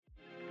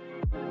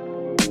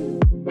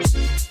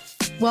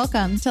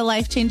Welcome to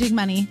Life Changing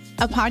Money,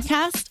 a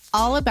podcast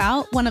all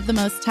about one of the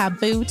most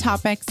taboo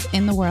topics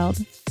in the world,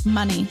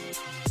 money.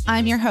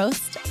 I'm your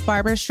host,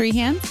 Barbara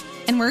Streehans,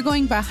 and we're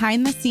going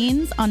behind the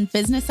scenes on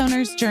business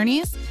owners'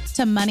 journeys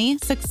to money,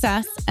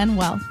 success, and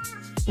wealth.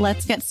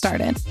 Let's get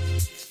started.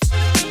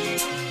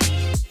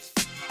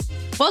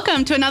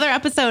 Welcome to another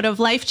episode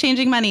of Life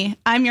Changing Money.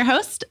 I'm your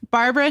host,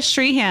 Barbara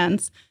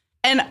Streehans.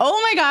 And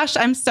oh my gosh,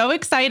 I'm so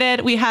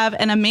excited. We have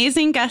an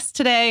amazing guest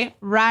today,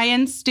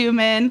 Ryan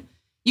Stewman.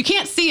 You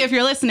can't see if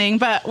you're listening,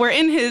 but we're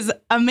in his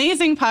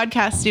amazing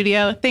podcast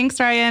studio.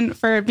 Thanks, Ryan,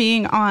 for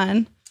being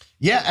on.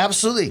 Yeah,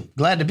 absolutely.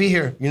 Glad to be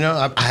here. You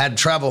know, I had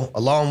to travel a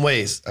long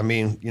ways. I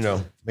mean,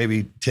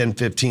 maybe 10,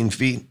 15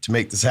 feet to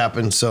make this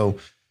happen. So,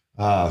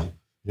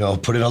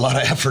 put in a lot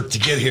of effort to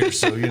get here.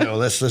 So,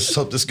 let's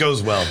hope this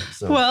goes well.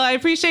 So. Well, I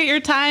appreciate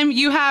your time.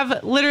 You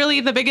have literally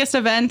the biggest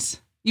event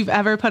you've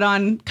ever put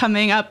on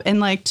coming up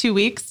in like 2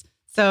 weeks.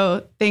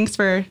 So thanks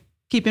for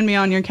keeping me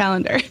on your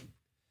calendar.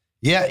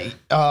 Yeah,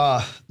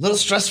 little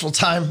stressful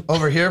time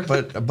over here,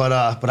 but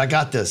I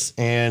got this.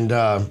 And,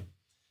 like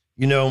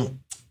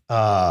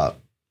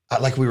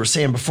we were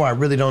saying before, I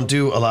really don't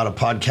do a lot of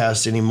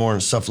podcasts anymore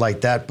and stuff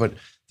like that. But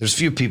there's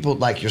few people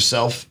like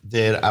yourself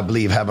that I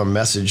believe have a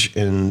message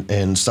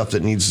and stuff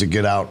that needs to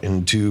get out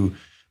into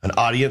an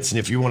audience. And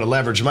if you want to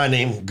leverage my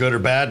name, good or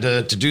bad,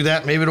 to do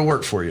that, maybe it'll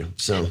work for you.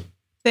 So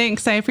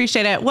thanks. I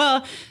appreciate it.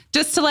 Well,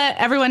 just to let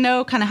everyone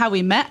know kind of how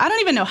we met. I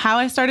don't even know how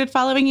I started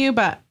following you,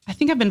 but I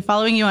think I've been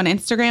following you on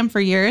Instagram for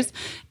years.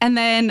 And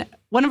then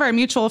one of our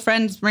mutual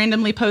friends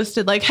randomly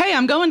posted like, hey,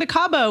 I'm going to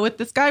Cabo with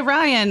this guy,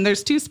 Ryan.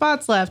 There's 2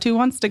 spots left. Who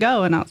wants to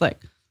go? And I was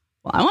like,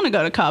 well, I want to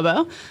go to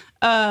Cabo.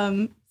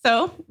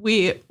 So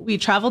we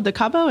traveled to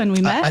Cabo and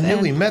we met. I knew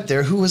we met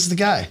there. Who was the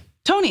guy?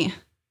 Tony.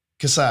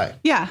 Kasai.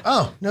 Yeah.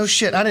 Oh, no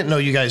shit. I didn't know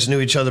you guys knew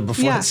each other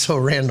before. Yeah. It's so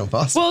random.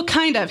 Awesome. Well,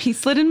 kind of. He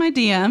slid in my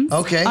DMs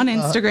on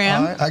Instagram.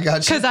 All right. I got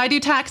you. Because I do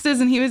taxes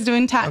and he was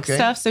doing tax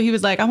stuff. So he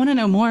was like, I want to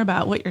know more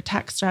about what your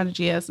tax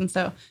strategy is. And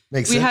so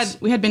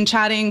we had been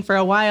chatting for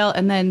a while.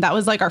 And then that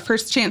was like our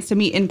first chance to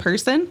meet in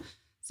person.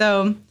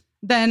 So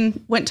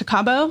then went to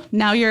Cabo.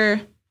 Now you're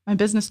my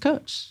business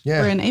coach.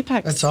 Yeah. We're in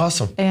Apex. That's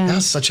awesome. And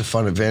that's such a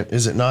fun event,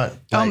 is it not?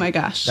 Oh my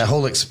gosh. That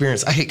whole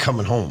experience. I hate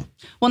coming home.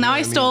 Well, now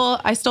I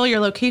stole your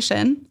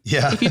location.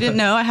 Yeah. If you didn't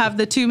know, I have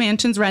the 2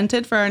 mansions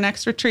rented for our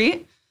next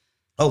retreat.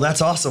 Oh,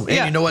 that's awesome.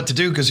 And you know what to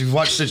do because you've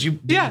watched this. You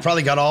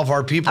probably got all of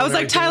our people. I was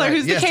like, Tyler,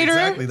 who's the caterer?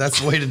 Exactly. That's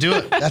the way to do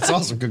it. That's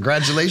awesome.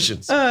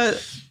 Congratulations.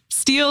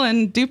 Steal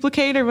and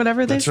duplicate or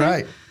whatever they say.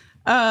 That's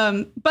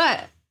right.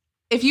 But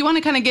if you want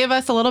to kind of give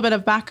us a little bit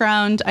of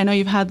background, I know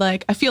you've had I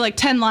feel like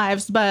 10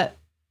 lives, but.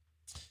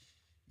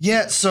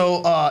 Yeah.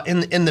 So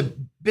in the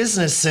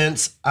business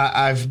sense,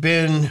 I've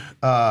made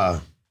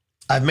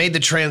the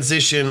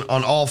transition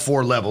on all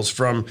 4 levels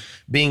from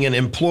being an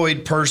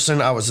employed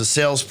person. I was a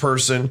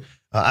salesperson.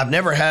 I've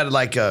never had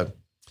like a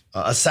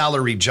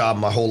salary job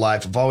my whole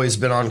life. I've always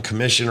been on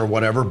commission or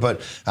whatever,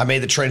 but I made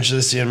the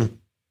transition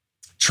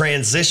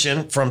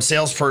from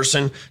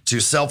salesperson to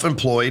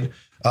self-employed.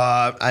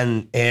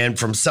 And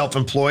from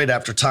self-employed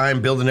after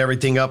time, building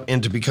everything up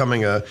into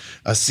becoming a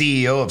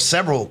CEO of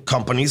several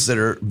companies that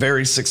are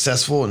very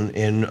successful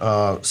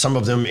and some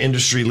of them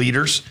industry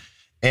leaders.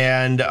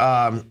 And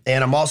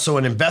I'm also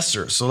an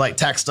investor. So like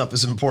tax stuff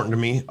is important to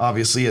me,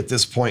 obviously at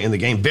this point in the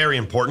game, very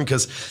important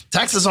because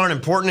taxes aren't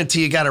important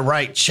until you got to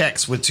write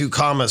checks with 2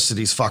 commas to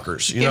these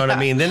fuckers. You know what I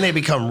mean? Then they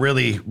become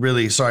really,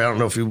 really, sorry. I don't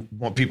know if you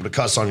want people to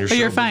cuss on your show.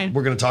 You're fine.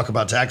 We're going to talk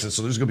about taxes.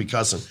 So there's going to be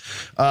cussing.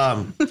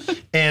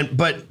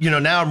 But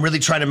now I'm really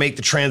trying to make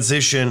the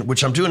transition,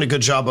 which I'm doing a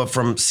good job of,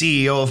 from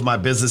CEO of my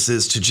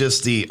businesses to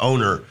just the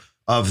owner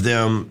of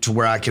them, to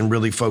where I can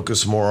really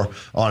focus more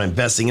on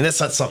investing. And that's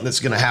not something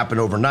that's going to happen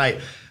overnight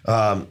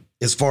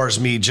as far as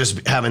me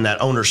just having that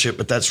ownership,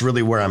 but that's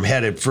really where I'm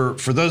headed. For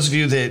those of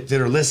you that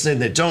are listening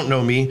that don't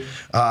know me,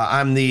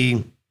 I'm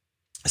the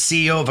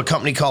CEO of a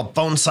company called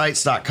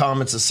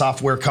phonesites.com. It's a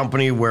software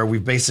company where we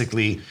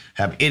basically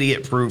have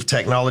idiot-proof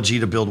technology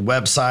to build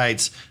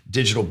websites,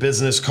 digital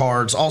business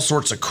cards, all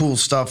sorts of cool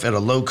stuff at a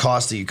low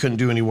cost that you couldn't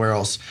do anywhere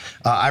else.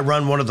 I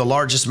run one of the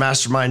largest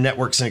mastermind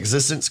networks in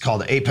existence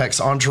called Apex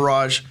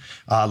Entourage,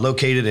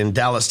 located in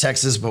Dallas,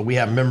 Texas, but we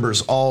have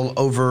members all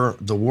over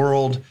the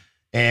world.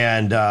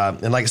 And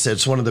like I said,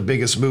 it's one of the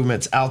biggest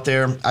movements out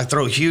there. I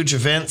throw huge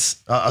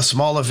events. A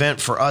small event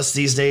for us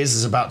these days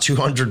is about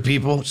 200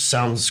 people.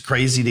 Sounds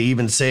crazy to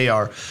even say.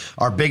 Our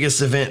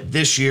biggest event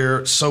this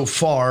year so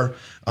far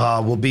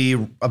will be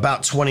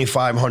about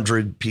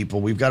 2,500 people.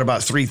 We've got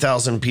about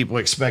 3,000 people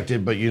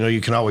expected, but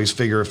you can always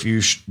figure if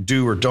you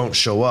do or don't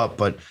show up.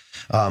 But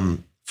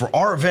for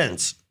our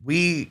events,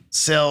 we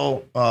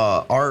sell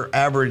our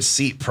average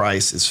seat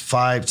price is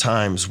 5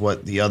 times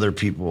what the other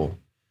people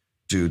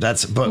do.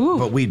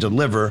 But we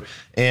deliver.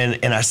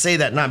 And I say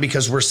that not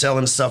because we're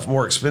selling stuff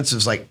more expensive.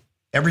 It's like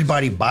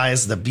everybody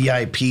buys the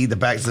VIP,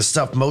 the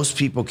stuff most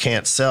people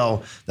can't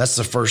sell. That's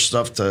the first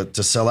stuff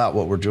to sell out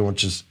what we're doing,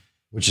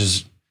 which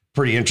is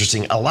pretty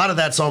interesting. A lot of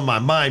that's on my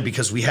mind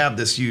because we have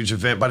this huge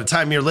event. By the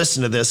time you're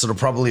listening to this, it'll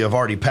probably have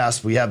already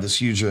passed. We have this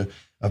huge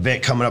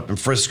event coming up in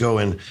Frisco.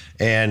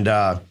 And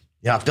I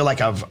feel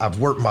like I've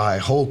worked my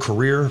whole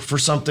career for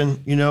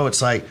something,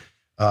 it's like,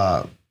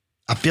 I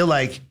feel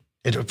like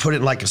put it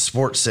in like a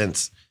sports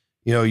sense,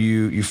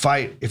 you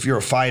fight. If you're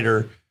a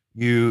fighter,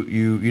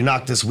 you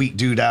knock this weak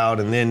dude out,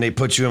 and then they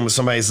put you in with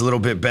somebody who's a little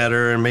bit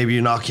better, and maybe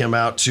you knock him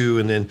out too,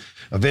 and then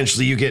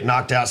eventually you get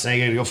knocked out, so now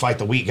you gotta go fight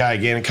the weak guy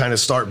again and kind of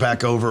start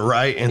back over,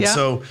 right? And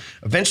so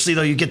eventually,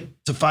 though, you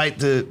get to fight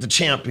the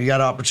champ. You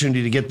got an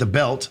opportunity to get the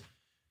belt,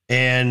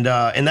 and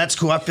that's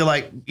cool. I feel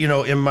like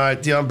I'm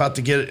about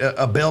to get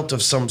a belt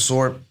of some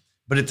sort,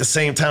 but at the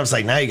same time, it's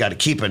like now you got to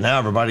keep it. Now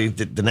everybody,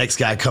 the next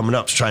guy coming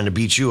up is trying to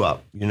beat you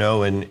up,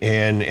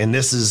 and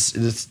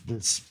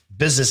this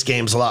business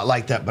game's a lot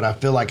like that, but I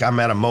feel like I'm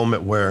at a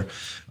moment where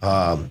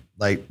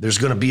like there's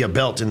going to be a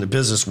belt in the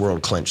business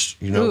world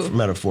clinched,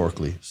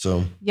 metaphorically.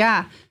 So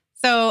yeah.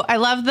 So I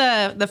love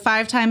the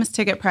 5 times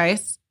ticket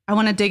price. I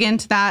want to dig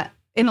into that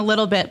in a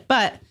little bit,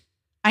 but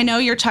I know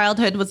your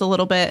childhood was a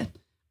little bit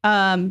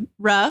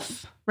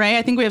rough, right?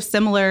 I think we have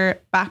similar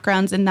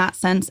backgrounds in that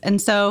sense. And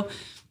so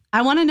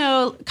I want to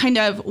know kind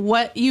of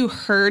what you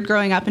heard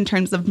growing up in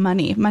terms of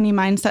money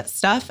mindset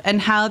stuff,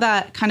 and how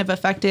that kind of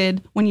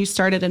affected when you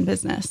started in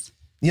business.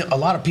 A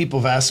lot of people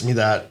have asked me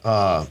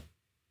that.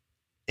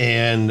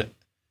 And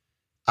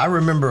I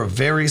remember a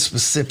very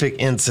specific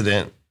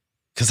incident,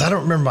 because I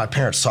don't remember my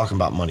parents talking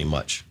about money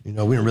much. We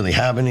didn't really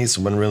have any,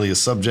 so it wasn't really a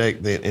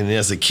subject. And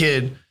as a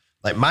kid,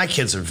 like my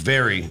kids are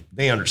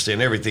they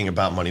understand everything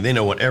about money. They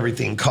know what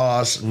everything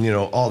costs and,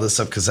 all this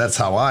stuff, because that's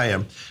how I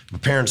am. My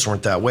parents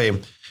weren't that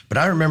way. But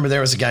I remember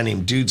there was a guy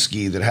named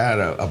Dudesky that had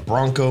a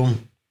Bronco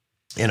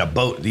and a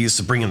boat. They used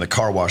to bring in the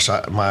car wash.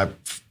 My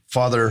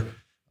father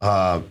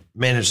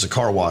managed the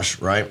car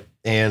wash, right?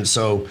 And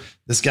so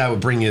this guy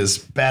would bring his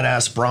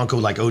badass Bronco,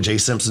 like O.J.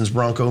 Simpson's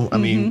Bronco. I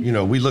mean,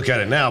 we look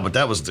at it now, but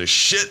that was the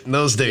shit in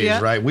those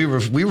days, right? We were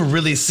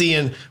really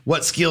seeing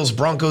what skills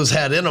Broncos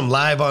had in them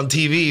live on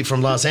TV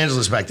from Los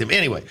Angeles back then.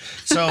 Anyway,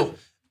 so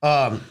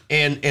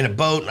and in a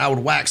boat, I would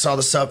wax all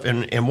this stuff.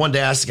 And one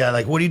day I asked the guy,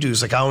 like, what do you do?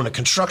 He's like, I own a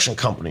construction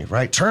company,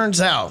 right? Turns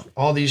out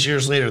all these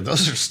years later,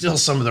 those are still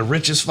some of the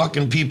richest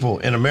fucking people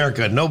in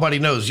America. Nobody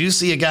knows. You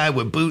see a guy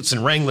with boots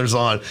and Wranglers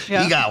on,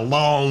 he got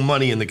long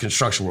money in the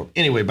construction world.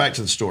 Anyway, back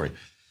to the story.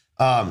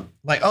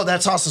 Like, oh,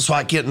 that's awesome. So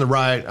I get in the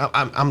ride.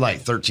 I'm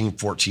like 13,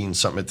 14,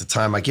 something at the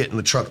time. I get in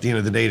the truck at the end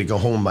of the day to go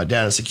home with my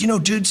dad. It's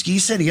like, dude, he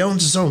said he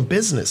owns his own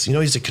business.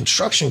 He's a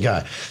construction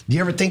guy. Do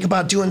you ever think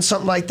about doing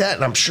something like that?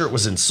 And I'm sure it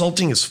was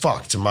insulting as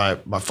fuck to my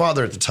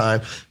father at the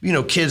time.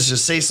 Kids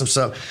just say some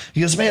stuff. He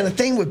goes, man, the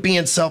thing with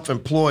being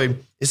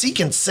self-employed is he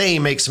can say he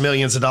makes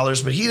millions of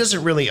dollars, but he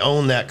doesn't really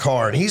own that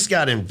car. And he's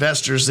got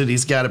investors that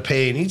he's got to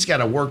pay, and he's got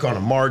to work on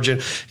a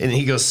margin. And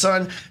he goes,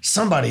 son,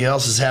 somebody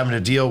else is having to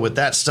deal with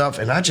that stuff.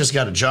 And I just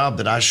got a job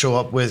that I show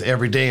up with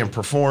every day and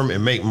perform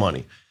and make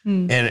money.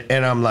 And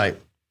I'm like,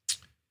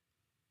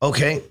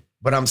 okay.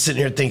 But I'm sitting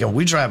here thinking,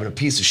 we driving a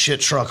piece of shit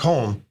truck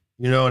home.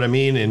 You know what I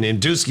mean?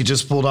 And Dusky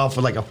just pulled off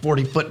with like a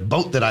 40-foot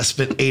boat that I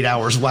spent 8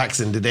 hours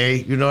waxing today.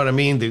 You know what I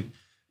mean?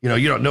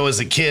 You don't know as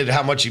a kid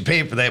how much you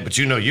paid for that, but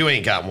you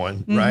ain't got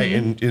one, right?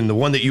 And the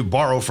one that you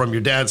borrow from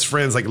your dad's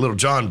friends, like a little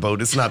John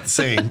boat, it's not the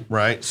same,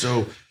 right?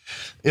 So,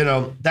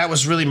 that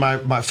was really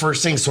my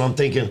first thing. So I'm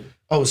thinking,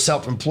 oh,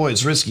 self-employed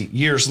is risky.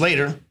 Years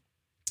later,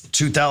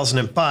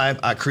 2005,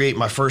 I create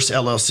my first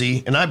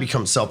LLC and I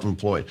become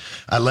self-employed.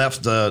 I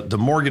left the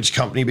mortgage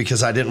company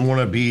because I didn't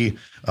want to be,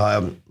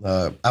 I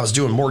was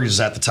doing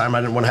mortgages at the time. I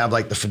didn't want to have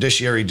like the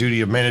fiduciary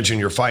duty of managing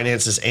your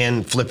finances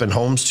and flipping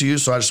homes to you.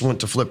 So I just went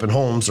to flipping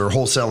homes or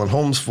wholesaling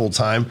homes full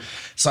time.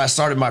 So I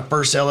started my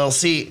first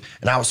LLC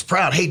and I was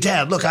proud. Hey,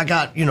 Dad, look, I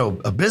got,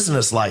 a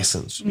business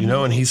license,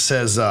 and he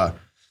says, man,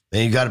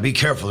 you got to be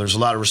careful. There's a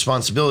lot of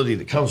responsibility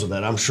that comes with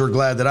that. I'm sure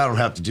glad that I don't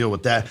have to deal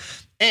with that.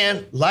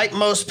 And like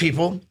most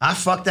people, I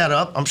fucked that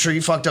up. I'm sure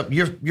you fucked up.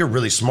 You're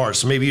really smart,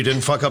 so maybe you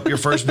didn't fuck up your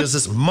first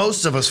business.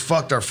 Most of us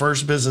fucked our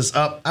first business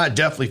up. I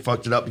definitely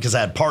fucked it up because I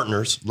had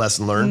partners.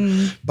 Lesson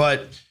learned.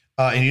 But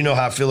and you know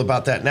how I feel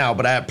about that now.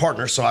 But I had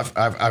partners, so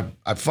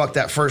I fucked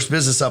that first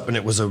business up, and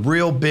it was a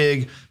real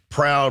big,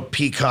 proud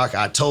peacock.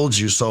 I told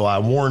you so. I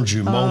warned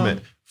you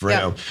moment. For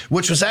him,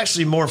 which was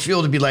actually more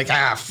fuel to be like,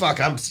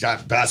 fuck, I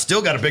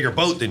still got a bigger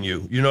boat than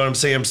you. You know what I'm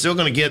saying? I'm still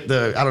going to get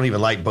I don't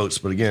even like boats,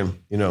 but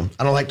again, I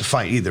don't like to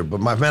fight either, but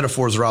my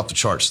metaphors are off the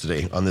charts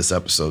today on this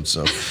episode.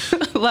 So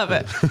love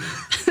it.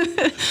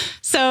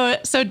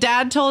 So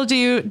Dad told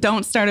you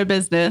don't start a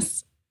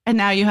business, and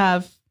now you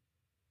have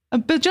a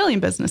bajillion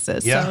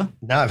businesses. Yeah. So.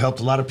 Now I've helped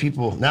a lot of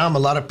people. Now I'm a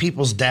lot of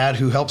people's dad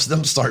who helps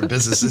them start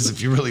businesses.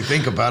 If you really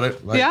think about it.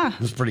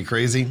 It's pretty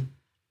crazy.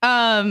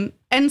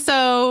 And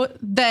so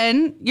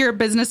then your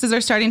businesses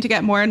are starting to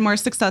get more and more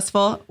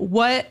successful.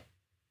 What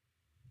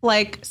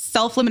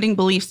self-limiting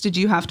beliefs did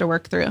you have to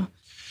work through?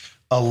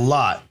 A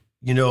lot,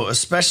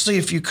 especially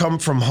if you come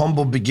from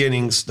humble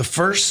beginnings. The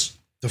first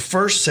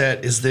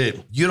set is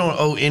that you don't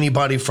owe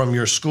anybody from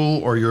your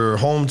school or your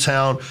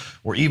hometown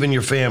or even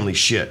your family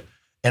shit.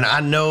 And I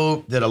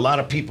know that a lot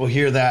of people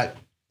hear that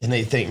and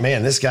they think,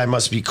 man, this guy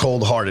must be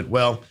cold-hearted.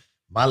 Well,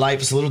 My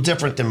life is a little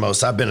different than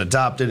most. I've been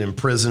adopted, in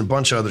prison, a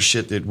bunch of other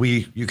shit that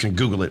you can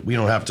Google it. We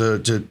don't have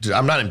to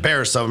I'm not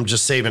embarrassed of them,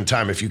 just saving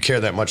time. If you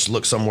care that much,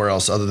 look somewhere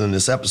else other than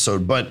this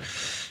episode. But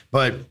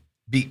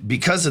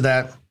because of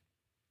that,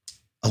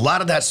 a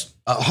lot of that's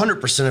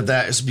 100% of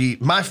that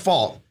is my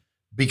fault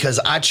because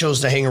I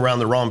chose to hang around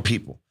the wrong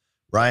people,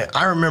 right?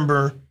 I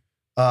remember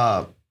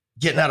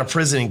getting out of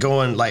prison and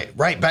going like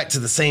right back to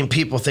the same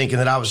people thinking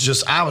that I was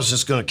just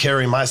going to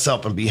carry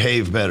myself and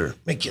behave better.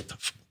 Man,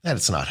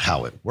 that's not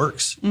how it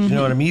works. Mm-hmm. You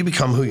know what I mean? You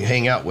become who you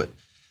hang out with.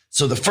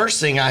 So the first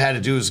thing I had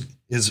to do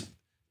is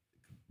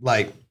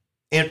like,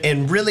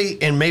 and really,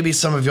 and maybe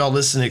some of y'all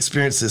listen to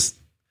experience this.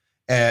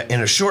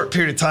 In a short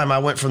period of time, I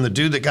went from the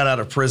dude that got out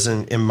of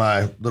prison in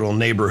my little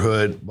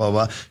neighborhood, blah,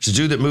 blah, to the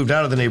dude that moved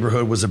out of the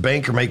neighborhood, was a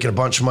banker making a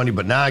bunch of money.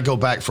 But now I go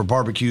back for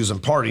barbecues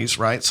and parties,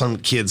 right? Some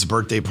kid's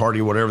birthday party,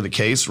 whatever the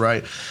case,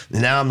 right?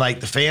 And now I'm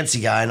like the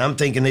fancy guy, and I'm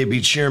thinking they'd be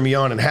cheering me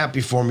on and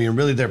happy for me. And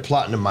really, they're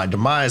plotting my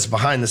demise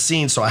behind the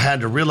scenes. So I had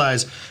to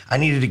realize I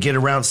needed to get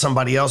around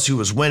somebody else who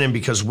was winning,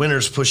 because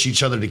winners push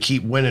each other to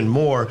keep winning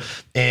more.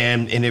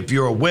 And if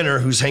you're a winner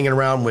who's hanging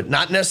around with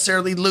not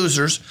necessarily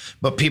losers,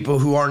 but people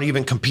who aren't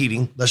even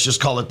competing, let's just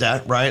call it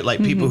that, right?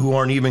 Like people who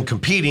aren't even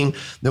competing,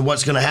 then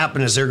what's going to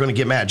happen is they're going to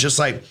get mad. Just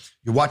like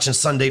you're watching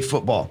Sunday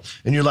football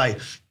and you're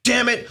like,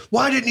 damn it,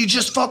 why didn't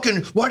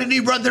he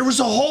run? There was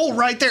a hole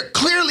right there.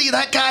 Clearly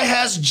that guy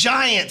has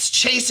giants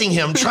chasing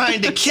him,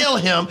 trying to kill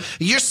him.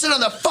 You're sitting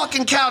on the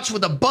fucking couch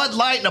with a Bud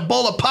Light and a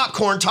bowl of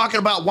popcorn talking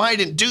about why he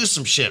didn't do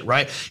some shit,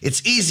 right?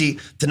 It's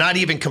easy to not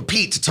even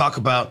compete, to talk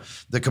about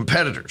the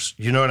competitors.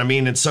 You know what I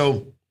mean? And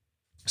so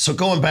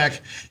going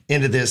back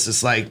into this,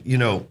 it's like,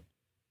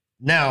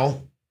 now,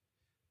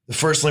 the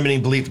first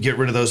limiting belief, get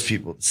rid of those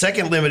people.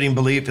 Second limiting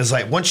belief is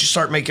like, once you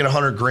start making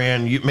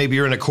 $100,000, maybe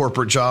you're in a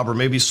corporate job, or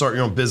maybe you start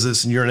your own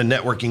business and you're in a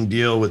networking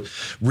deal with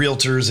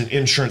realtors and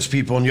insurance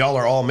people, and y'all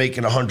are all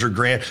making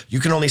 $100,000.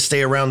 You can only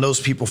stay around those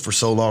people for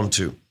so long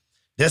too.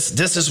 This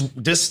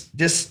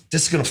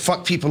is gonna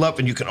fuck people up,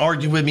 and you can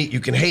argue with me, you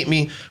can hate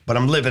me, but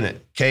I'm living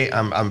it. Okay,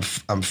 I'm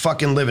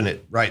fucking living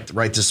it right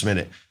this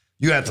minute.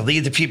 You have to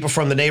lead the people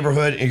from the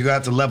neighborhood, and you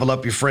have to level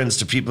up your friends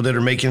to people that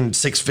are making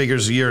 6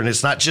 figures a year. And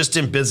it's not just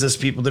in business,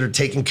 people that are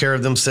taking care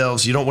of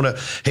themselves. You don't want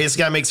to, hey, this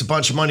guy makes a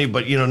bunch of money,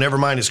 but never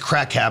mind his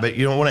crack habit.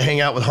 You don't want to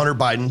hang out with Hunter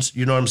Bidens.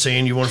 You know what I'm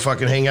saying? You want to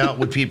fucking hang out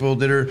with people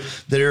that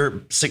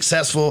are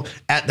successful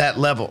at that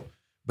level.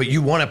 But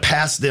you want to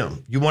pass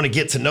them. You want to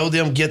get to know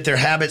them, get their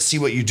habits, see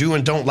what you do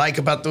and don't like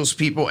about those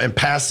people, and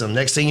pass them.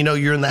 Next thing you know,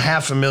 you're in the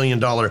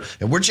 $500,000.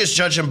 And we're just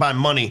judging by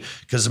money,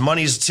 because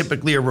money is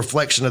typically a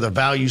reflection of the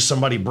value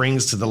somebody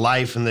brings to the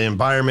life and the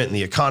environment and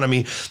the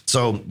economy.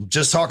 So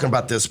just talking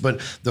about this, but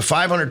the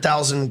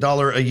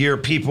 $500,000 a year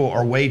people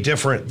are way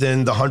different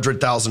than the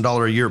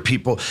 $100,000 a year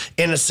people.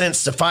 In a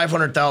sense, the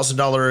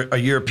 $500,000 a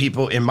year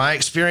people, in my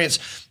experience,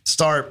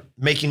 start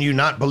making you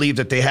not believe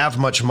that they have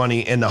much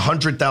money, and the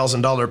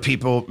 $100,000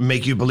 people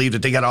make you believe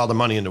that they got all the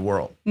money in the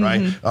world,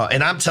 right?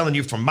 And I'm telling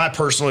you from my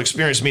personal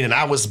experience, meaning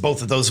I was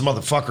both of those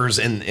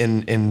motherfuckers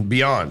and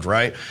beyond,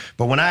 right?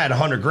 But when I had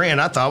 $100,000,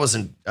 I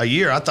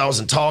thought I was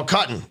in tall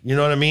cotton. You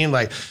know what I mean?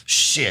 Like,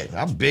 shit,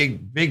 I'm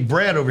big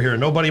bread over here.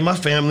 Nobody in my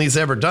family's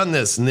ever done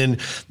this. And then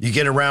you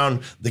get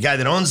around the guy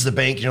that owns the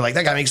bank, and you're like,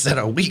 that guy makes that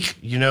a week,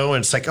 and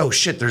it's like, oh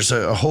shit, there's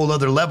a whole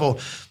other level.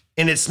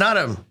 And it's not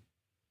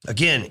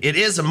again, it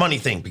is a money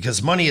thing,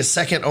 because money is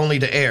second only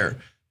to air,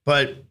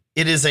 but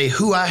it is a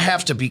who I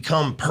have to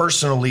become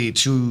personally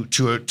to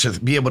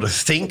be able to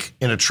think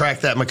and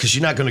attract that money, because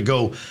you're not going to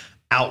go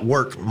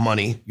outwork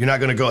money. You're not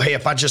going to go, hey,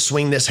 if I just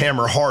swing this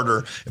hammer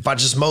harder, if I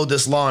just mow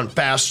this lawn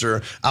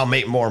faster, I'll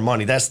make more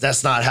money.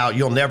 That's not how,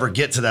 you'll never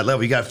get to that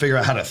level. You got to figure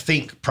out how to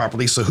think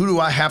properly. So who do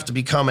I have to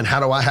become, and how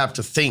do I have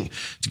to think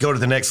to go to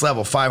the next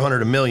level?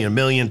 500, a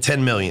million,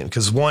 10 million,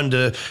 because 1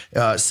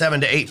 to 7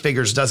 to 8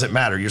 figures doesn't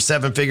matter. You're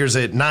 7 figures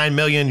at 9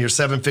 million, you're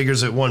 7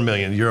 figures at 1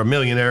 million. You're a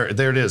millionaire.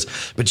 There it is.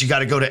 But you got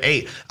to go to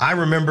 8. I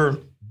remember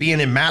being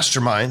in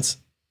masterminds,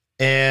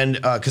 and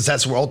because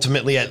that's where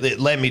ultimately it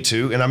led me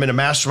to. And I'm in a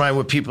mastermind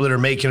with people that are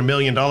making $1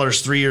 million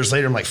 3 years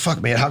later. I'm like,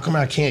 fuck, man, how come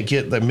I can't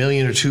get the $1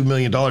 million or $2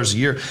 million a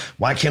year?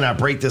 Why can't I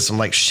break this? I'm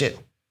like, shit.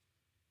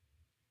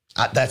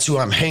 That's who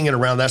I'm hanging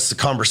around. That's the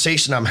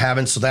conversation I'm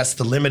having. So that's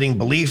the limiting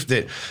belief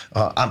that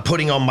I'm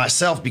putting on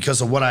myself because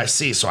of what I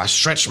see. So I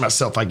stretch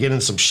myself. I get in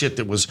some shit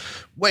that was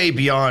way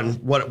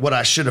beyond what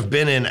I should have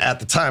been in at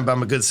the time. But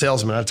I'm a good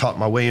salesman. I talk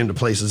my way into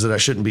places that I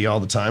shouldn't be all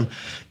the time.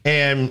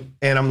 And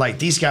I'm like,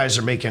 these guys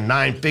are making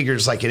 9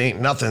 figures like it ain't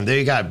nothing.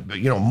 They got,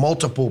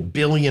 multiple $1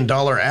 billion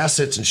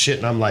assets and shit.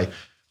 And I'm like,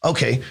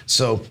 okay,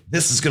 so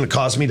this is going to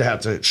cause me to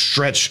have to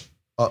stretch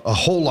a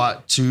whole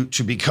lot to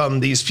become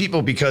these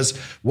people, because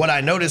what I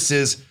notice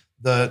is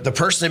the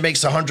person that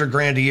makes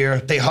 $100,000 a year,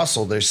 they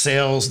hustle their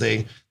sales,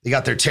 they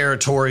got their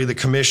territory, the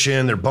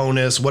commission, their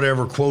bonus,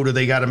 whatever quota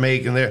they got to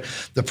make, and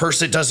the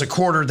person that does a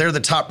quarter, they're the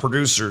top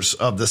producers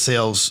of the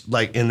sales,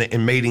 like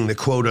in mating the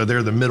quota.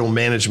 They're the middle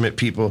management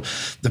people.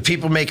 The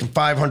people making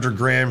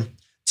 $500,000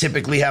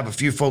 typically have a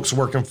few folks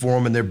working for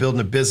them, and they're building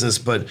a business.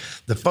 But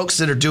the folks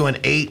that are doing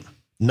 8,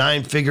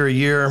 9-figure a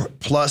year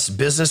plus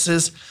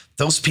businesses,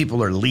 those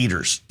people are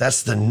leaders.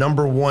 That's the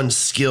number one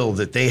skill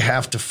that they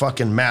have to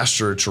fucking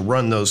master to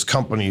run those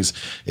companies,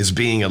 is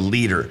being a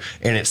leader.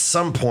 And at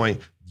some point,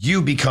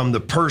 you become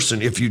the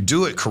person, if you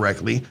do it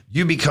correctly,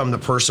 you become the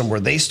person where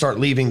they start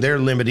leaving their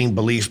limiting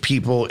belief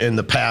people in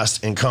the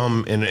past and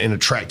come and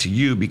attract to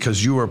you,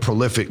 because you are a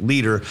prolific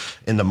leader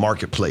in the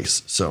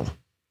marketplace. So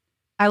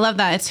I love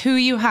that. It's who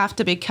you have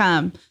to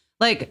become.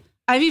 Like,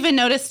 I've even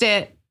noticed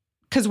it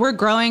because we're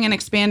growing and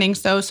expanding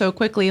so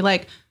quickly.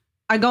 Like,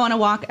 I go on a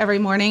walk every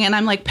morning and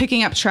I'm like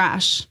picking up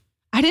trash.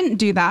 I didn't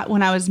do that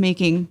when I was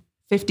making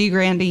 50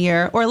 grand a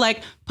year, or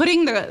like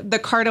putting the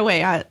cart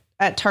away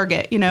at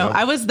Target. You know,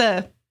 I was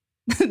the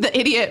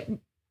idiot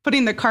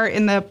putting the cart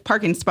in the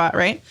parking spot.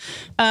 Right.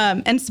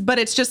 But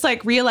it's just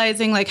like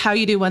realizing like how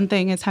you do one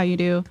thing is how you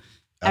do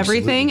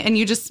everything. And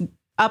you just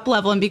up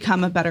level and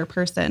become a better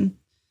person.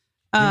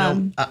 I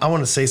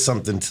want to say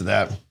something to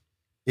that,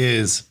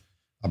 is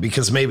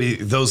because maybe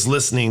those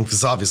listening,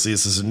 because obviously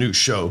this is a new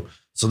show,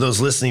 so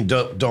those listening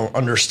don't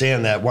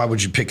understand that. Why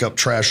would you pick up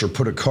trash or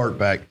put a cart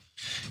back?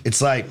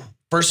 It's like,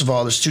 first of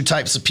all, there's two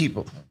types of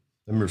people.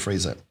 Let me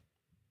rephrase that.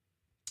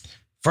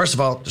 First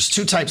of all, there's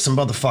two types of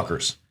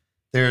motherfuckers.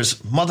 There's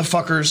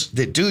motherfuckers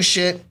that do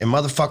shit and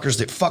motherfuckers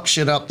that fuck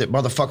shit up that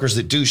motherfuckers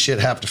that do shit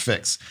have to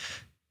fix.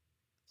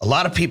 A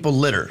lot of people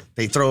litter.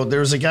 There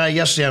was a guy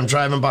yesterday, I'm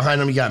driving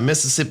behind him. He got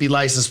Mississippi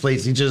license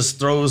plates. He just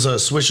throws a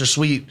Swisher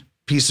Sweet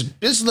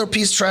this little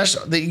piece of trash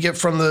that you get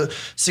from the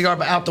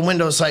cigar out the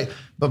window. It's like,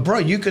 but bro,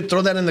 you could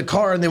throw that in the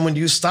car, and then when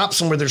you stop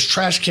somewhere, there's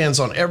trash cans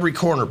on every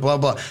corner, blah,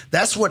 blah.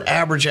 That's what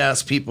average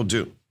ass people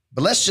do.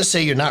 But let's just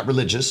say you're not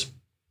religious.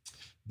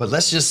 But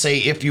let's just say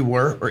if you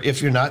were, or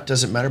if you're not,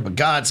 doesn't matter. But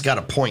God's got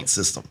a point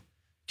system,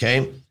 okay?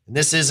 And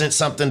this isn't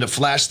something to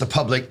flash the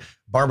public.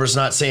 Barbara's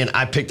not saying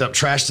I picked up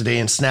trash today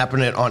and snapping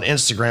it on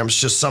Instagram. It's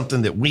just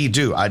something that we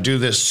do. I do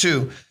this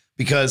too,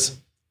 because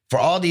for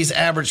all these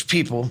average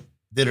people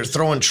that are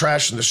throwing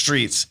trash in the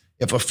streets,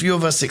 if a few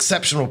of us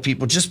exceptional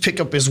people just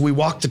pick up as we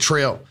walk the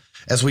trail,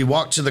 as we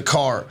walk to the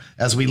car,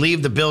 as we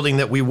leave the building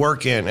that we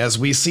work in, as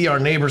we see our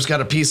neighbors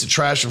got a piece of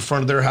trash in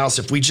front of their house,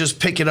 if we just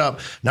pick it up,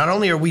 not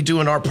only are we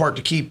doing our part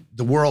to keep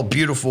the world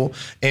beautiful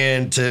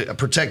and to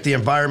protect the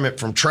environment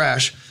from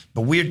trash,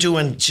 but we're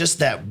doing just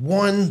that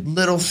one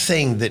little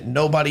thing that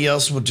nobody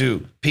else will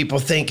do. People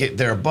think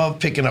they're above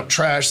picking up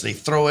trash. They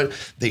throw it.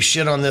 They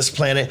shit on this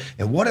planet.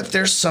 And what if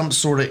there's some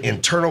sort of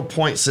internal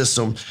point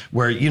system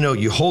where,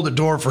 you hold the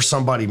door for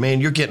somebody,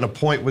 man, you're getting a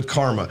point with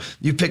karma.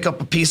 You pick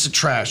up a piece of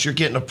trash, you're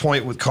getting a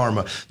point with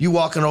karma. You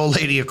walk an old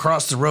lady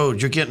across the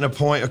road, you're getting a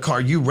point of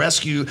karma. You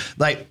rescue,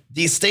 like,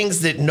 these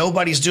things that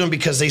nobody's doing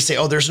because they say,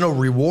 oh, there's no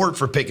reward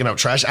for picking up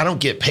trash. I don't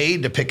get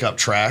paid to pick up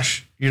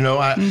trash.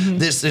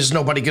 There's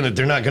nobody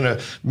they're not going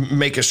to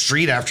make a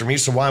street after me.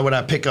 So why would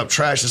I pick up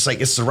trash? It's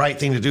like, it's the right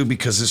thing to do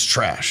because it's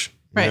trash.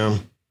 Right.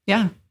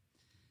 Yeah.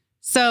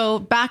 So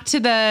back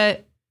to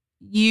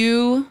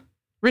you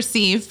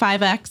receive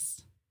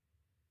 5X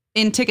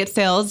in ticket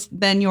sales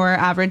than your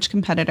average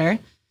competitor.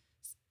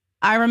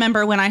 I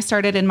remember when I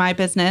started in my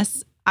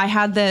business, I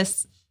had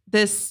this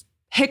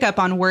hiccup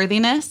on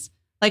worthiness.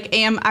 Like,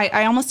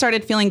 I almost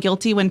started feeling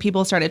guilty when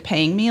people started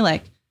paying me,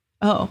 like,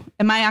 oh,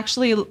 am I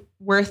actually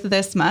worth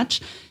this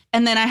much?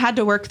 And then I had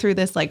to work through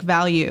this like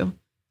value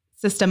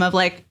system of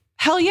like,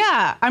 hell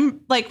yeah,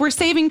 we're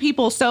saving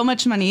people so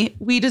much money.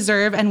 We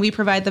deserve, and we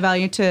provide the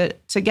value to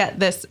get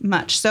this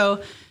much.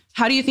 So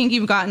how do you think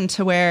you've gotten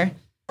to where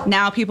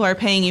now people are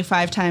paying you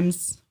 5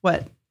 times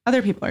what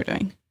other people are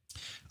doing?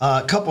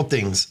 A couple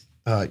things.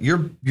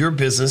 Your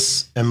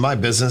business and my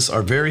business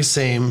are very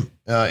same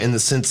in the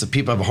sense that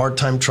people have a hard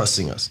time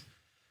trusting us.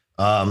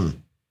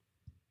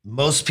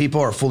 Most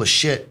people are full of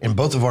shit in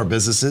both of our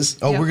businesses.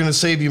 Oh, we're going to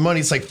save you money.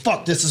 It's like,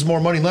 fuck, this is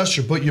more money last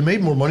year, but you made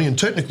more money. And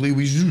technically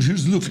we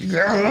use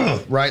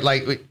right.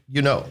 Like,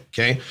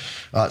 okay.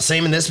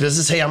 Same in this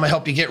business. Hey, I'm gonna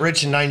help you get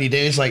rich in 90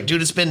 days. Like,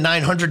 dude, it's been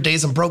 900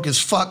 days. I'm broke as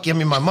fuck. Give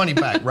me my money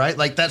back. Right.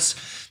 Like that's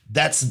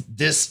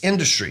this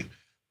industry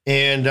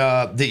and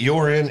that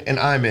you're in and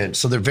I'm in.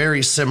 So they're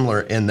very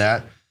similar in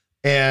that.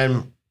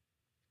 And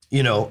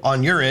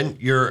on your end,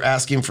 you're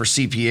asking for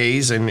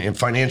CPAs and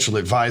financial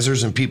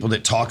advisors and people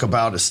that talk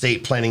about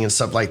estate planning and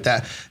stuff like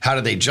that. How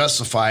do they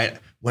justify it?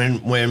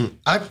 When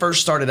I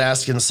first started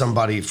asking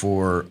somebody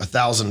for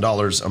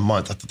 $1,000 a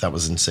month, I thought that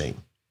was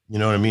insane. You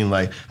know what I mean?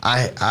 Like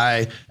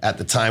I at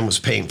the time was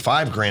paying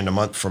 $5,000 a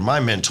month for my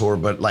mentor,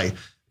 but like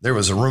there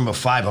was a room of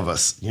 5 of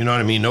us. You know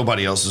what I mean?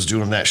 Nobody else was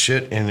doing that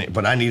shit.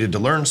 But I needed to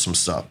learn some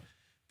stuff.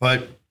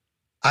 But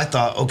I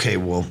thought, okay,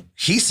 well,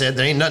 he said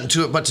there ain't nothing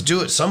to it but to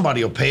do it.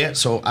 Somebody will pay it.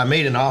 So I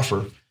made an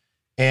offer,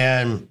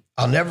 and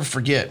I'll never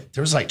forget.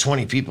 There was like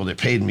 20 people that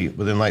paid me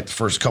within like the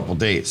first couple of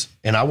days.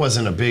 And I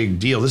wasn't a big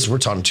deal. We're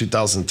talking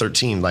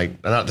 2013.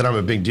 Like, not that I'm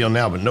a big deal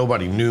now, but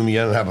nobody knew me.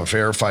 I didn't have a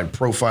verified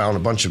profile and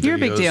a bunch of videos. You're a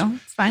big deal.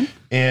 It's fine.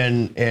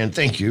 And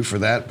thank you for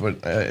that.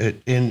 But,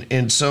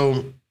 and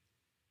so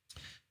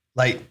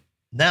like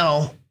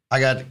now, I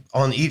got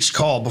on each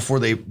call before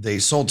they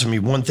sold to me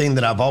one thing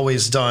that I've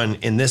always done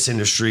in this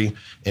industry,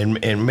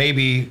 and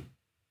maybe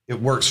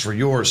it works for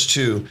yours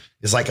too,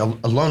 is like a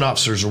loan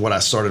officers are what I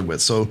started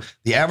with. So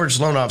the average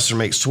loan officer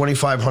makes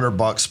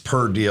 $2,500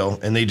 per deal,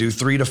 and they do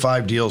 3 to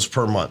 5 deals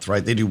per month,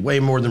 right? They do way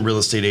more than real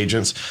estate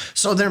agents.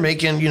 So they're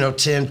making,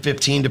 10,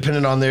 15,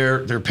 depending on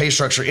their pay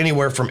structure,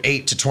 anywhere from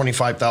 $8,000 to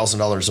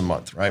 $25,000 a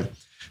month, right?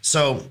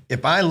 So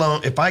if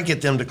I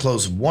get them to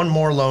close one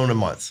more loan a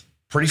month,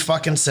 pretty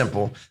fucking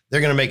simple,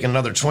 they're going to make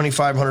another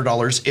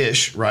 $2,500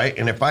 ish, right?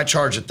 And if I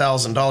charge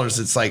 $1,000,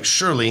 it's like,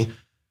 surely,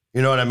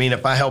 you know what I mean?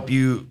 If I help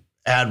you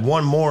add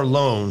one more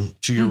loan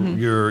to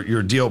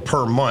your deal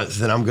per month,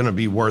 then I'm going to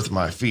be worth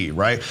my fee,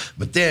 right?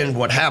 But then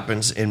what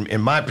happens in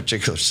my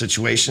particular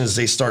situation is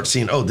they start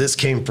seeing, oh, this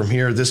came from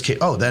here,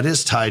 that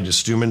is tied to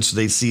Stewman, so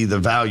they see the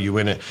value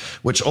in it,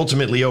 which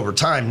ultimately over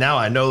time, now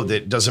I know that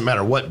it doesn't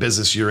matter what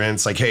business you're in.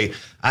 It's like, hey,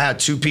 I had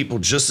 2 people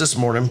just this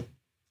morning,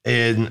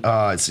 and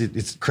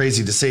it's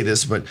crazy to say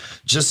this, but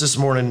just this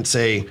morning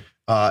say,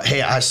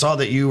 hey, I saw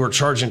that you were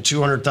charging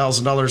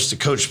 $200,000 to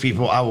coach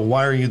people. I will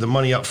wire you the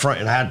money up front.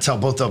 And I had to tell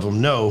both of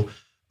them no,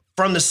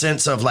 from the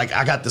sense of like,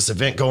 I got this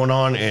event going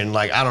on and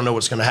like, I don't know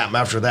what's going to happen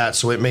after that.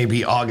 So it may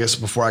be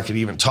August before I could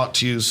even talk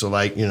to you. So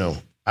like,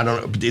 I don't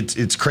know.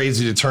 It's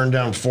crazy to turn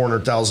down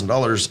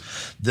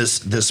 $400,000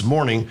 this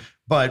morning,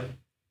 but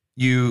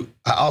I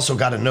also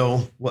got to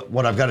know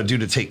what I've got to do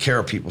to take care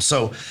of people.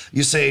 So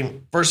you say,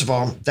 first of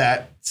all,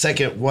 that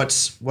second,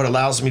 what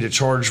allows me to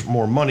charge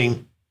more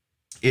money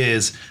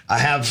is I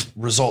have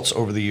results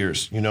over the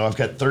years. I've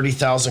got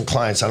 30,000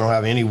 clients. I don't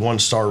have any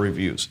 1-star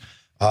reviews.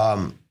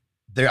 I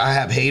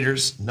have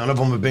haters. None of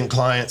them have been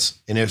clients.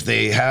 And if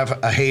they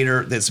have a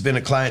hater that's been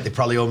a client, they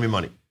probably owe me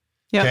money.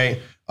 Yep.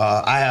 Okay.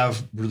 I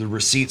have the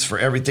receipts for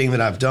everything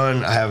that I've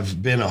done. I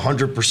have been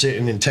 100%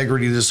 in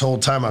integrity this whole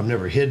time. I've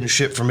never hidden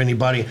shit from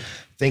anybody.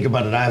 Think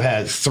about it. I've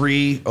had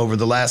 3 over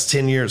the last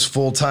 10 years,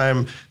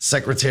 full-time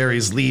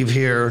secretaries leave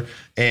here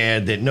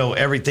and that know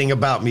everything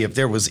about me. If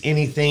there was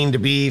anything to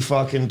be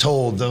fucking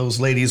told, those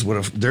ladies would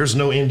have, there's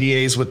no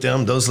NDAs with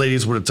them. Those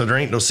ladies would have told, there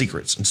ain't no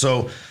secrets. And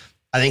so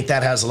I think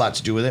that has a lot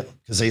to do with it,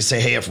 because they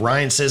say, hey, if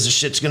Ryan says the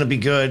shit's going to be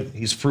good,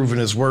 he's proven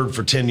his word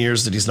for 10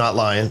 years that he's not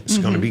lying. It's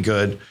going to be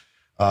good.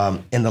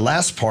 And the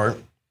last part,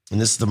 and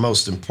this is the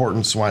most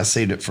important, so why I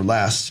saved it for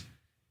last,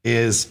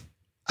 is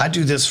I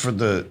do this for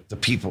the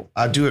people.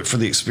 I do it for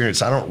the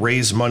experience. I don't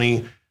raise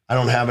money. I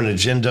don't have an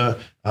agenda.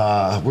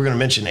 We're going to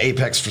mention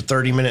Apex for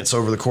 30 minutes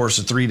over the course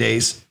of 3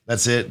 days.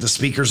 That's it. The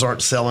speakers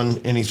aren't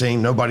selling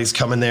anything. Nobody's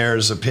coming there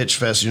as a pitch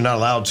fest. You're not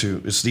allowed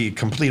to. It's the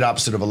complete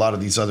opposite of a lot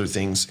of these other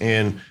things.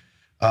 And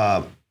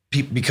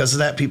because of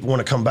that, people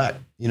want to come back.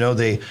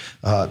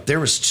 There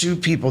was 2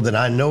 people that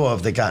I know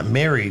of that got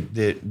married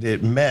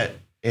that met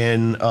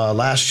in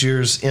last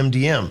year's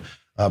MDM.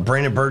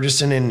 Brandon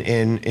Burgess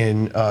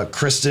and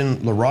Kristen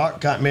LaRock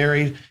got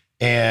married,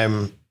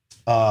 and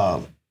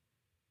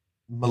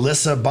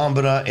Melissa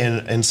Bombada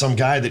and some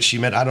guy that she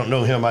met. I don't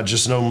know him. I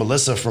just know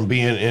Melissa from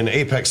being in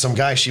Apex. Some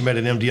guy she met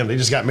at MDM. They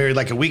just got married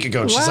like a week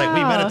ago. And she's like,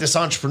 we met at this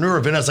entrepreneur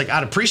event. I was like,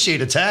 I'd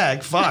appreciate a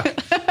tag. Fuck.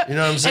 You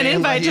know what I'm saying? An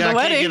invite to the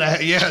wedding.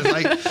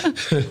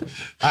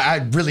 I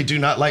really do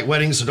not like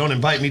weddings, so don't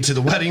invite me to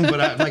the wedding. But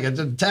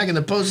a tag in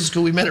the post is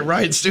cool. We met at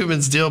Ryan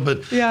Stewman's deal.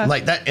 But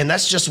like that, and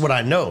that's just what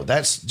I know.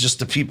 That's just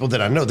the people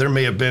that I know. There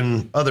may have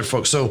been other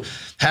folks. So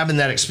having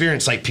that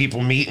experience, like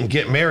people meet and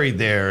get married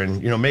there.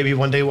 And, maybe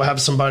one day we'll have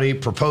somebody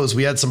propose.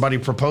 We had somebody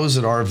propose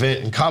at our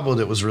event in Cabo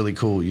that was really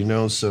cool,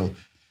 So,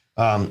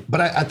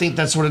 but I think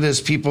that's what it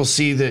is. People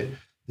see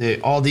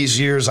that all these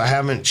years I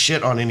haven't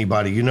shit on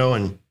anybody,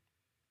 and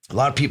a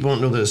lot of people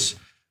don't know this.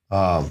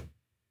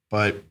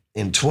 But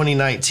in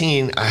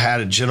 2019, I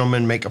had a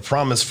gentleman make a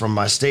promise from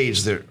my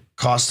stage that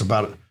cost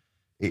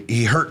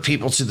he hurt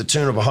people to the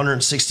tune of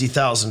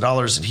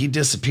 $160,000, and he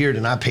disappeared,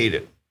 and I paid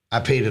it. I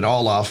paid it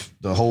all off,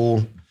 the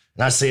whole.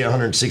 And I say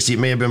 160, it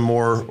may have been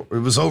more. It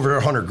was over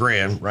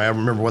 $100,000, right? I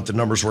remember what the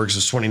numbers were because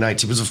it's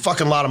 2019. It was a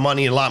fucking lot of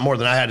money and a lot more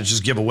than I had to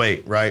just give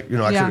away, right?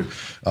 I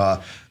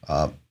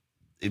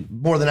could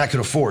more than I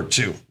could afford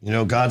too.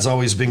 God's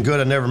always been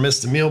good. I never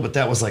missed a meal, but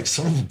that was like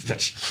son of a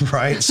bitch,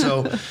 right?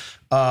 So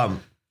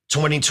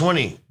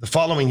 2020, the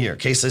following year,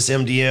 case this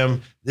MDM,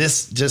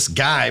 this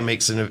guy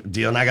makes a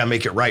deal, and I got to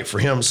make it right for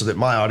him so that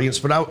my audience,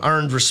 but I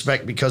earned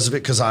respect because of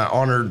it, because I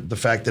honored the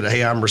fact that,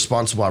 hey, I'm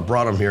responsible. I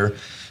brought him here.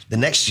 The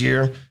next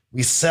year,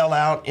 we sell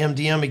out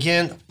MDM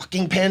again.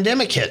 Fucking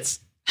pandemic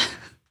hits.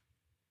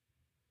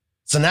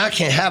 So now I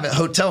can't have it.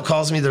 Hotel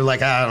calls me. They're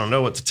like, I don't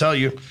know what to tell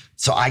you.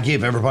 So I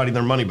gave everybody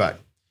their money back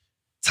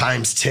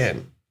times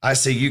 10. I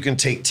say, you can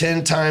take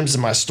 10 times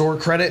my store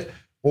credit,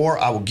 or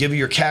I will give you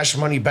your cash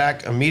money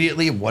back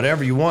immediately,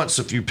 whatever you want.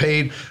 So if you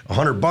paid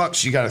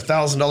 $100, you got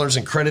 $1,000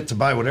 in credit to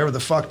buy whatever the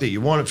fuck that you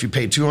want. If you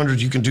paid $200,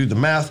 you can do the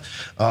math,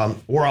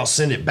 or I'll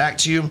send it back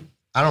to you.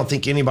 I don't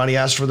think anybody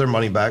asked for their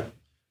money back.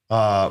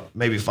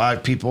 Maybe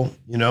 5 people,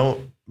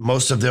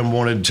 most of them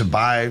wanted to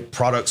buy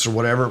products or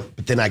whatever,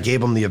 but then I gave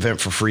them the event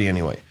for free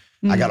anyway.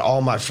 I got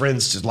all my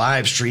friends to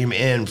live stream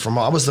in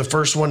I was the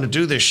first one to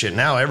do this shit.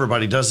 Now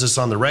everybody does this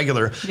on the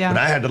regular, but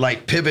I had to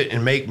pivot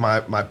and make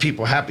my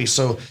people happy.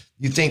 So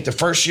You think the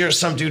first year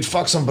some dude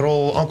fucks him, but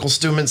old Uncle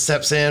Stewman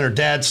steps in or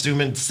Dad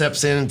Stewman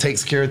steps in and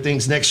takes care of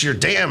things. Next year,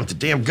 damn, the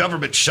damn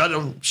government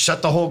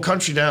shut the whole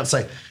country down. It's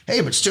like,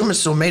 hey, but Stewman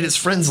still made his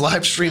friends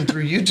live stream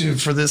through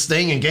YouTube for this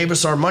thing and gave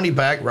us our money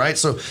back, right?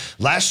 So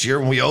last year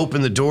when we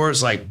opened the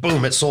doors, like,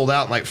 boom, it sold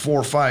out in like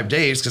 4 or 5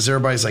 days because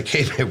everybody's like,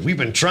 hey, man, we've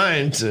been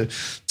trying to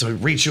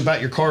reach you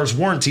about your car's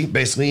warranty.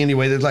 Basically,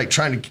 anyway, they're like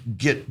trying to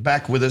get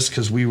back with us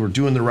because we were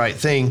doing the right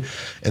thing.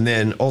 And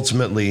then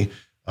ultimately,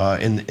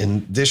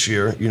 in this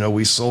year, you know,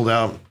 we sold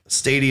out a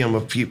stadium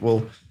of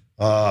people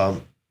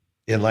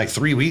in like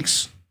 3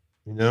 weeks,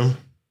 you know.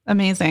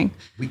 Amazing.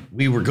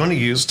 We were going to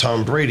use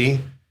Tom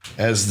Brady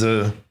as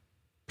the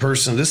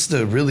person. This is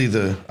I'm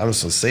just going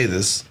to say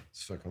this.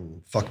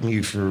 Fuck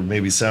me for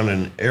maybe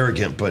sounding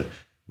arrogant, but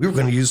we were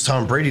going to use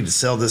Tom Brady to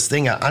sell this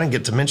thing. I didn't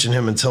get to mention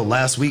him until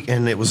last week,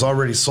 and it was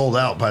already sold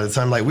out by the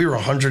time, like, we were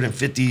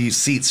 150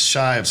 seats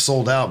shy of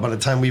sold out by the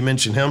time we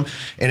mentioned him.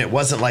 And it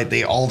wasn't like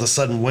they all of a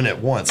sudden went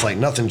at once, like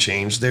nothing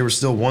changed. They were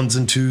still ones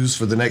and twos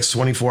for the next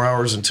 24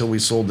 hours until we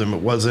sold them.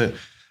 It wasn't,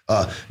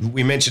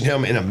 we mentioned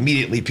him and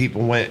immediately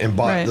people went and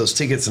bought those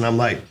tickets. And I'm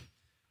like,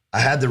 I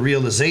had the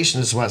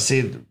realization, this is why I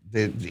say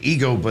the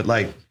ego, but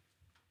like,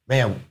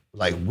 man,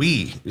 like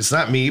it's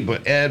not me,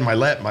 but Ed,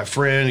 my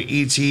friend,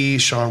 E.T.,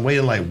 Sean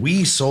Wayne, like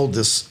we sold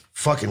this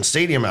fucking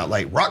stadium out.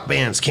 Like rock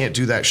bands can't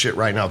do that shit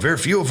right now. Very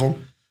few of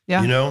them,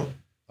 you know?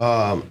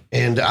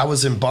 And I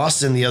was in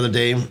Boston the other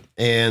day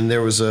and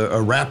there was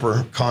a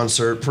rapper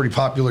concert, pretty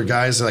popular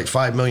guys, like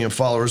 5 million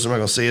followers. I'm not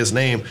gonna say his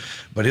name,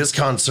 but his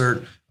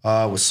concert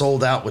was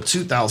sold out with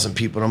 2,000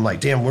 people. And I'm like,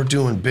 damn, we're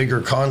doing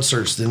bigger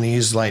concerts than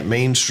these like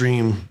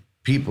mainstream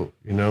people,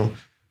 you know?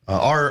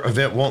 Our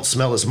event won't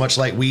smell as much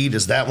like weed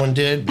as that one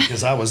did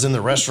because I was in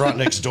the restaurant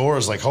next door. I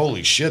was like,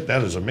 holy shit,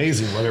 that is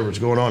amazing, whatever's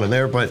going on in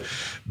there. But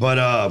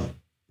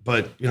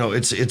you know,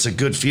 it's a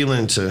good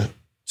feeling to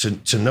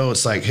know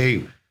it's like,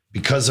 hey,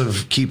 because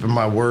of keeping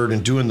my word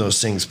and doing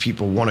those things,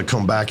 people want to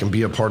come back and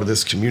be a part of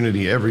this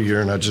community every year.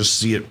 And I just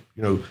see it,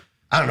 you know,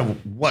 I don't know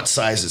what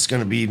size it's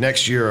going to be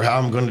next year or how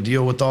I'm going to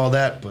deal with all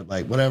that, but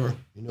like, whatever,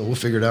 you know, we'll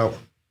figure it out.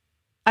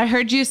 I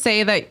heard you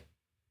say that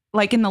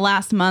like in the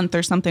last month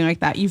or something like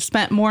that, you've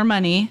spent more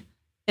money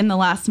in the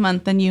last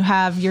month than you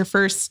have your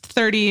first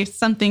 30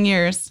 something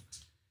years.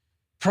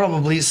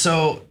 Probably.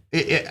 So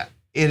it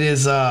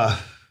is,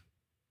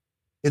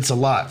 it's a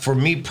lot for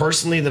me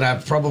personally that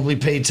I've probably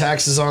paid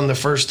taxes on the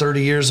first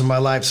 30 years of my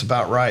life's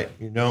about right.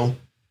 You know,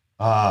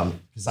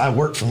 cause I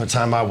worked from the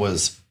time I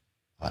was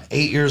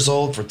 8 years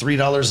old for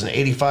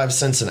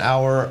 $3.85 an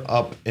hour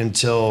up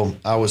until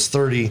I was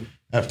 30.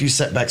 A few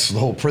setbacks for the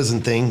whole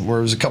prison thing, where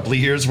it was a couple of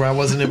years where I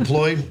wasn't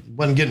employed,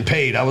 wasn't getting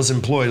paid. I was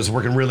employed. I was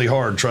working really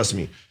hard, trust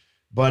me.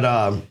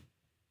 But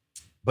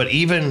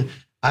even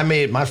I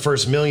made my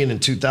first million in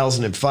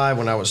 2005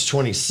 when I was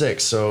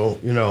 26. So,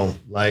 you know,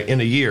 like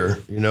in a year,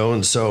 you know,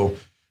 and so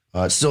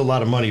it's still a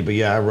lot of money. But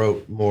yeah, I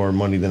wrote more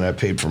money than I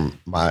paid from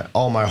my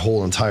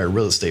whole entire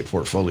real estate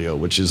portfolio,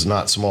 which is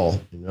not small,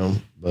 you know,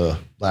 the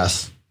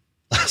last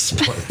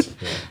month.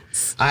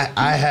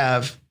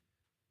 Yeah.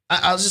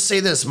 I'll just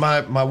say this.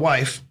 My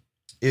wife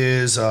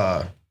is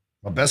my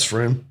best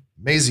friend,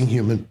 amazing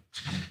human.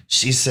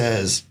 She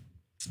says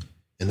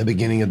in the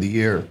beginning of the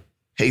year,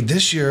 hey,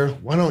 this year,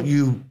 why don't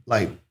you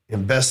like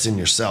invest in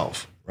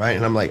yourself, right?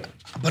 And I'm like,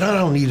 but I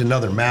don't need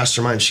another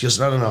mastermind. She goes,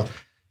 no.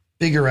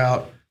 Figure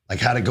out like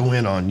how to go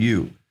in on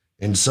you.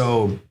 And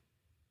so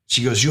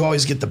she goes, you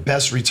always get the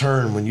best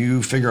return when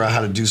you figure out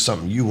how to do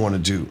something you want to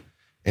do.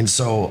 And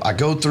so I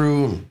go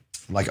through,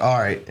 I'm like, all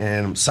right,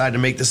 and decide to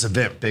make this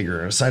event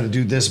bigger. I decide to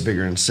do this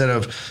bigger. Instead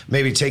of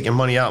maybe taking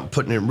money out and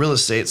putting it in real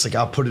estate, it's like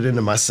I'll put it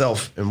into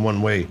myself in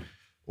one way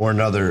or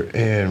another.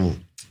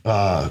 And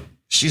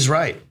she's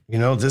right. You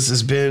know, this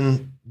has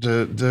been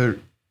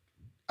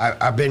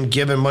I've been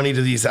giving money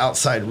to these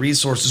outside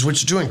resources,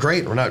 which is doing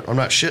great. I'm not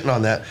shitting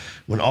on that.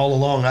 When all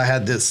along I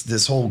had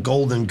this whole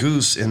golden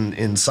goose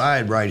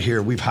inside right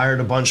here. We've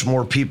hired a bunch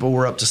more people.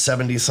 We're up to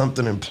 70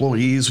 something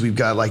employees. We've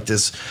got like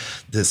this.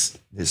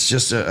 It's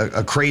just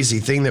a crazy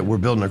thing that we're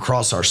building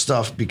across our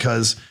stuff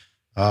because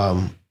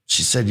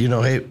she said, you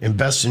know, hey,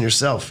 invest in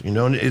yourself. You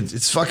know, and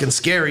it's fucking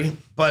scary.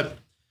 But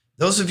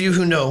those of you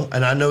who know,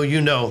 and I know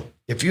you know,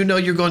 if you know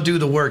you're going to do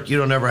the work, you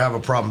don't ever have a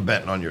problem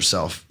betting on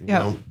yourself. You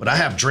know? But I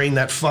have drained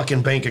that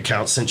fucking bank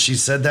account since she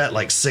said that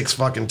like 6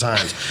 fucking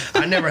times.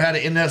 I never had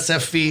an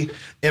NSF fee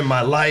in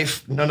my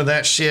life, none of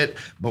that shit.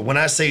 But when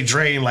I say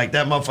drain, like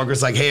that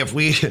motherfucker's like, hey, if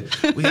we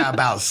got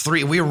about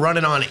 3, we're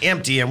running on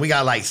empty and we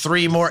got like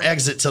 3 more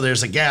exits till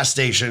there's a gas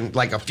station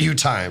like a few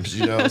times,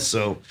 you know?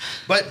 So,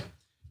 but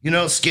you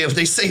know,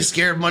 they say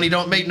scared money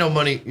don't make no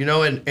money, you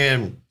know?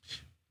 And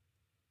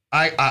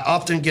I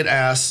often get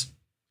asked,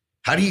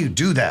 how do you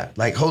do that?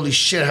 Like, holy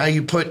shit, how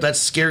you put that's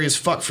scary as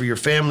fuck for your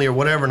family or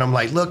whatever. And I'm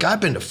like, look, I've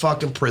been to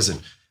fucking prison.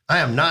 I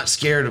am not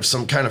scared of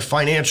some kind of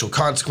financial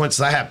consequences.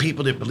 I have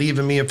people that believe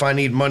in me. If I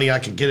need money, I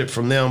can get it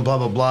from them, blah,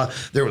 blah, blah.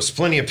 There was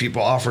plenty of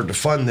people offered to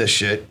fund this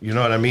shit. You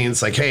know what I mean?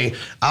 It's like, hey,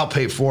 I'll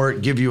pay for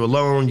it, give you a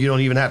loan. You don't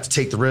even have to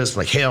take the risk.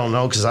 Like, hell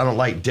no, because I don't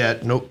like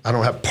debt. Nope, I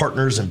don't have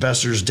partners,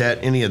 investors, debt,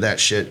 any of that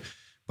shit.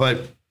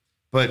 But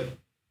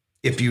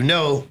if you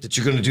know that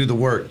you're going to do the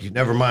work, you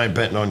never mind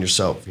betting on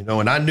yourself, you know?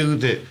 And I knew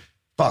that,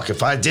 fuck,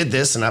 if I did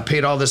this and I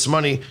paid all this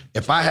money,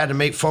 if I had to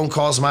make phone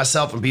calls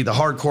myself and be the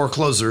hardcore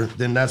closer,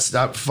 then that's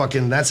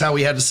how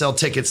we had to sell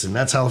tickets. And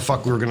that's how the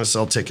fuck we were going to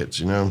sell tickets,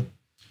 you know?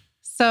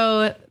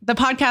 So the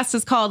podcast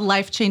is called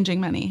Life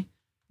Changing Money.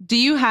 Do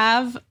you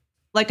have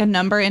like a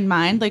number in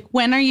mind? Like,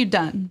 when are you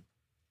done?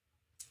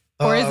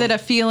 Or is it a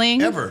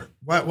feeling? Ever.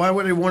 Why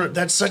would I want it?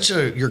 That's such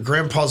your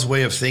grandpa's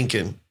way of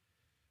thinking.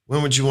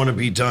 When would you want to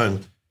be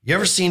done? You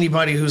ever see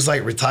anybody who's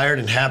like retired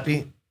and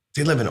happy?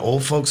 They live in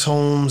old folks'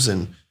 homes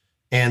and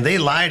they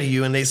lie to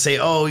you and they say,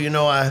 oh, you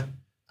know,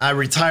 I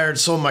retired,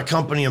 sold my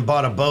company and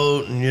bought a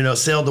boat and, you know,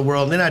 sailed the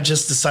world. And then I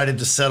just decided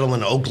to settle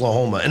in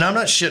Oklahoma. And I'm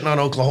not shitting on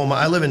Oklahoma.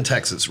 I live in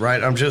Texas,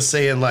 right? I'm just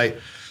saying, like,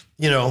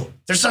 you know,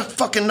 there's not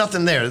fucking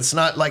nothing there. It's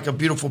not like a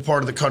beautiful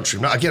part of the country.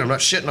 Now, again, I'm not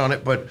shitting on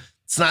it, but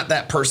it's not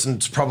that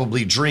person's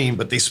probably dream,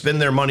 but they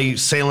spend their money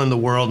sailing the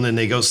world and then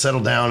they go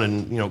settle down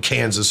in, you know,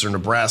 Kansas or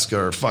Nebraska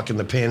or fucking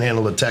the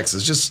panhandle of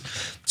Texas. Just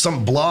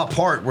some blah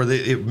part where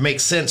it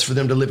makes sense for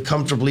them to live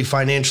comfortably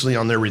financially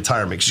on their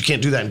retirement. Because you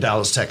can't do that in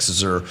Dallas,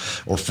 Texas or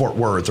Fort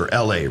Worth or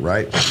LA,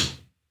 right?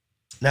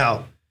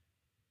 Now,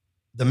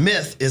 the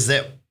myth is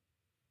that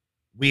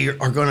we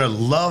are going to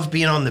love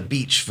being on the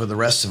beach for the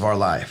rest of our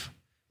life.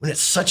 When it's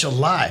such a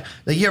lie.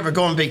 Like, you ever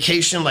go on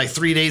vacation like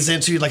 3 days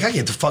into, you're like, I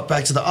get the fuck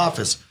back to the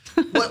office.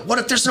 What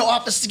if there's no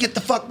office to get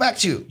the fuck back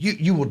to?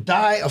 You will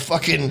die of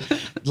fucking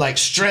like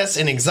stress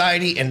and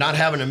anxiety and not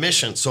having a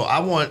mission. So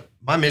I want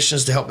my mission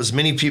is to help as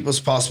many people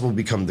as possible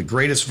become the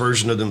greatest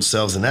version of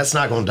themselves. And that's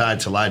not going to die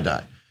till I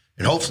die.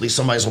 And hopefully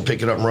somebody's going to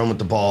pick it up and run with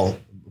the ball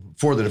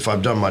before that if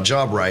I've done my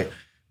job right.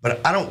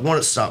 But I don't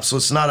want to stop. So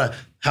it's not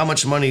how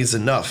much money is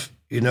enough.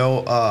 You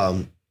know,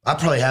 I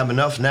probably have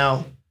enough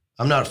now.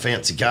 I'm not a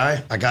fancy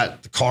guy. I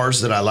got the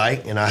cars that I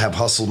like and I have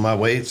hustled my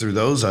way through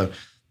those.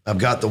 I've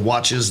got the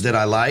watches that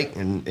I like,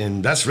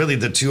 and that's really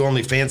the two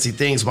only fancy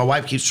things. My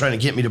wife keeps trying to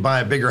get me to buy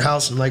a bigger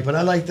house. I'm like, but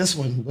I like this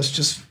one. Let's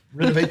just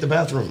renovate the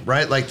bathroom,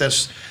 right? Like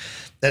that's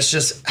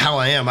just how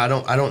I am. I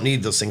don't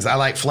need those things. I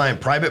like flying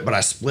private, but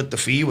I split the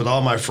fee with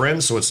all my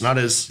friends, so it's not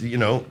as, you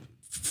know,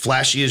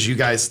 flashy as you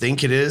guys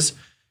think it is.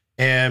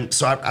 And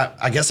so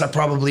I guess I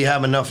probably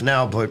have enough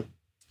now, but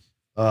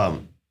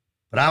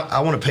I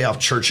want to pay off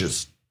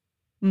churches,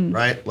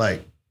 right?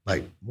 Like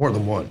more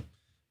than one.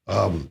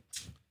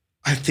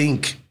 I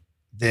think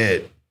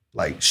that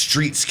like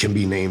streets can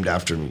be named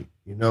after me,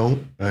 you know,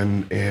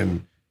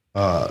 and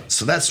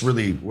so that's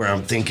really where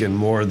I'm thinking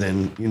more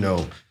than, you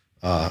know,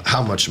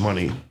 how much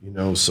money, you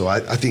know. So I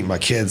think my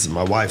kids and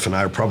my wife and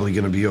I are probably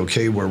going to be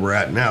okay where we're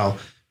at now,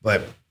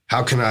 but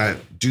how can I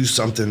do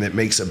something that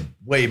makes a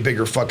way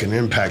bigger fucking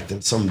impact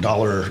than some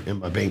dollar in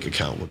my bank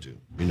account will do,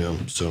 you know?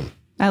 So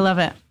I love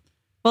it.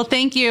 Well,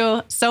 thank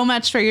you so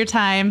much for your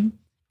time.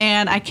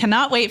 And I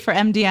cannot wait for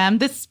MDM.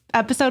 This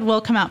episode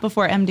will come out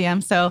before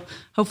MDM. So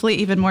hopefully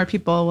even more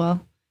people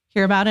will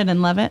hear about it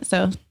and love it.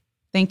 So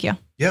thank you.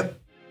 Yep.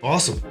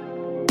 Awesome.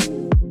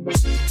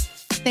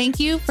 Thank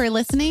you for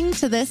listening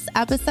to this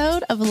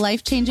episode of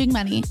Life Changing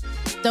Money.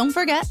 Don't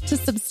forget to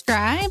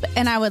subscribe.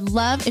 And I would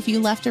love if you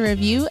left a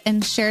review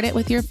and shared it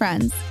with your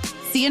friends.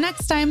 See you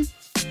next time.